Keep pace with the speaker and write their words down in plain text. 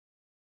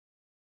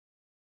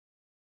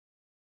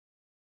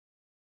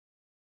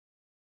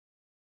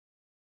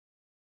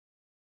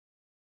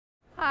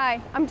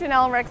Hi, I'm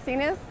Janelle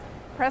Rexinas,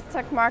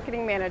 Presstek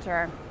Marketing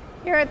Manager.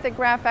 Here at the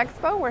Graph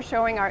Expo, we're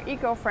showing our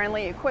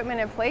eco-friendly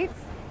equipment and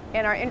plates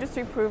and our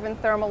industry-proven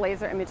thermal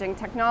laser imaging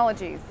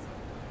technologies.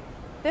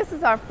 This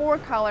is our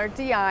 4-color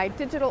DI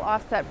digital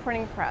offset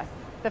printing press,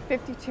 the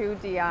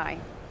 52DI.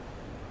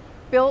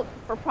 Built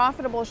for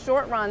profitable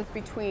short runs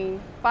between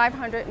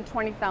 500 and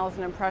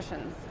 20,000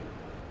 impressions.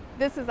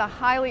 This is a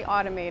highly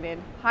automated,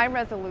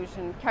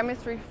 high-resolution,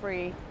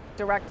 chemistry-free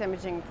direct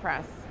imaging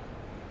press.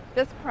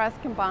 This press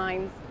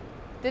combines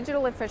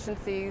digital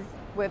efficiencies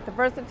with the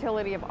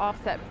versatility of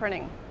offset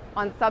printing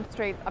on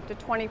substrates up to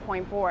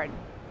 20-point board.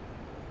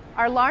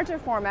 Our larger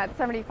format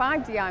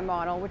 75DI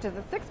model, which is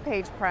a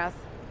 6-page press,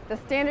 the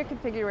standard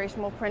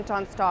configuration will print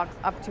on stocks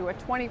up to a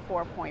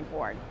 24-point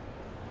board.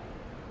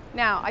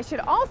 Now, I should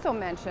also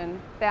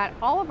mention that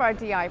all of our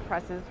DI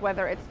presses,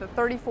 whether it's the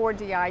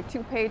 34DI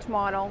 2-page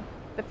model,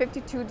 the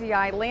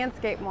 52DI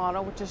landscape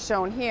model, which is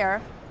shown here,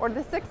 or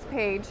the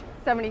 6-page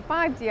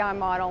 75DI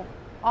model,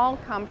 all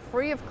come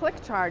free of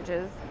click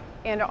charges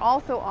and are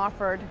also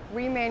offered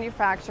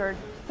remanufactured,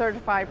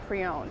 certified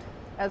pre-owned,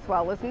 as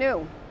well as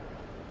new.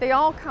 They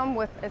all come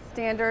with a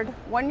standard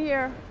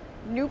 1-year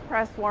new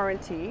press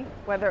warranty,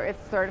 whether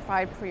it's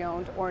certified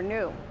pre-owned or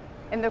new.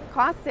 And the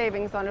cost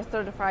savings on a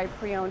certified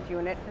pre-owned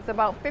unit is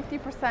about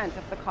 50%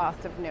 of the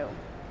cost of new.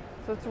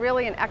 So it's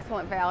really an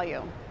excellent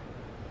value.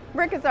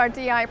 Rick is our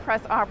DI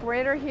press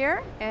operator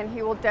here, and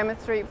he will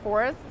demonstrate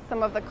for us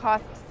some of the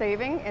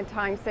cost-saving and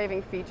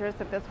time-saving features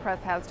that this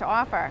press has to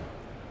offer.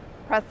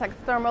 Presstek's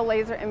thermal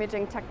laser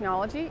imaging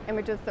technology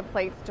images the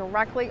plates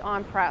directly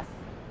on press.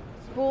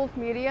 Spooled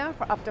media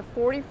for up to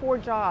 44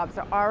 jobs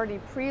are already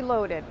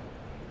preloaded.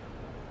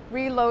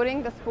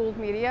 Reloading the spooled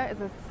media is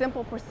a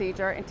simple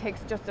procedure and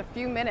takes just a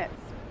few minutes.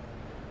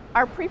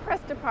 Our pre-press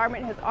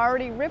department has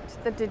already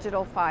ripped the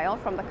digital file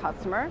from the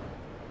customer,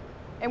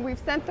 and we've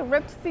sent the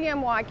ripped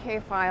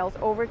CMYK files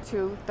over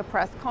to the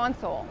press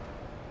console.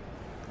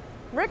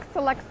 Rick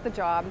selects the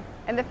job,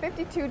 and the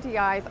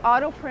 52DI's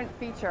auto print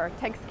feature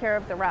takes care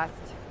of the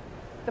rest.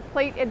 The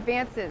plate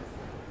advances,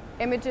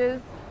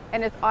 images,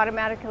 and is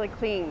automatically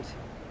cleaned.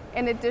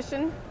 In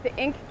addition, the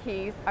ink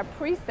keys are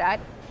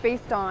preset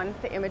based on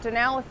the image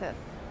analysis.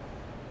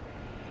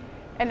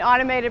 An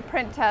automated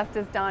print test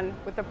is done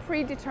with a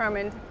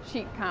predetermined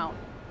sheet count.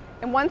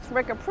 And once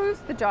Rick approves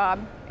the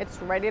job,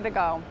 it's ready to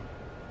go.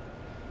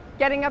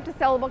 Getting up to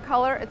sellable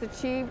color is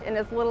achieved in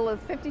as little as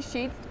 50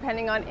 sheets,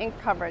 depending on ink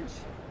coverage.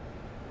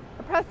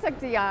 The Presstek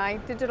DI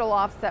digital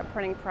offset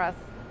printing press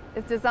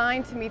is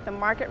designed to meet the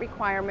market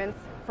requirements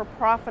for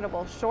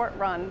profitable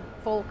short-run,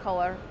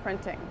 full-color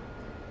printing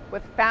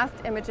with fast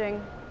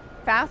imaging,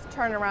 fast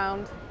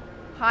turnaround,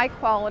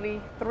 high-quality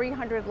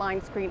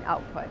 300-line screen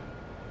output,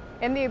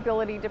 and the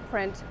ability to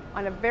print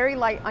on a very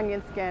light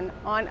onion skin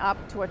on up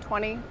to a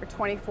 20 or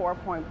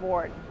 24-point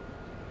board.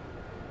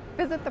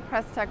 Visit the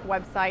Presstek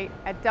website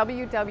at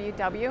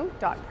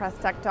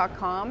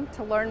www.presstek.com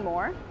to learn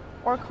more,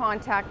 or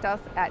contact us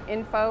at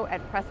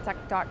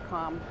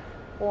info@presstek.com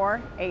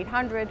or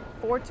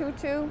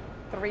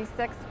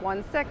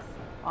 800-422-3616,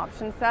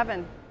 option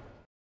 7.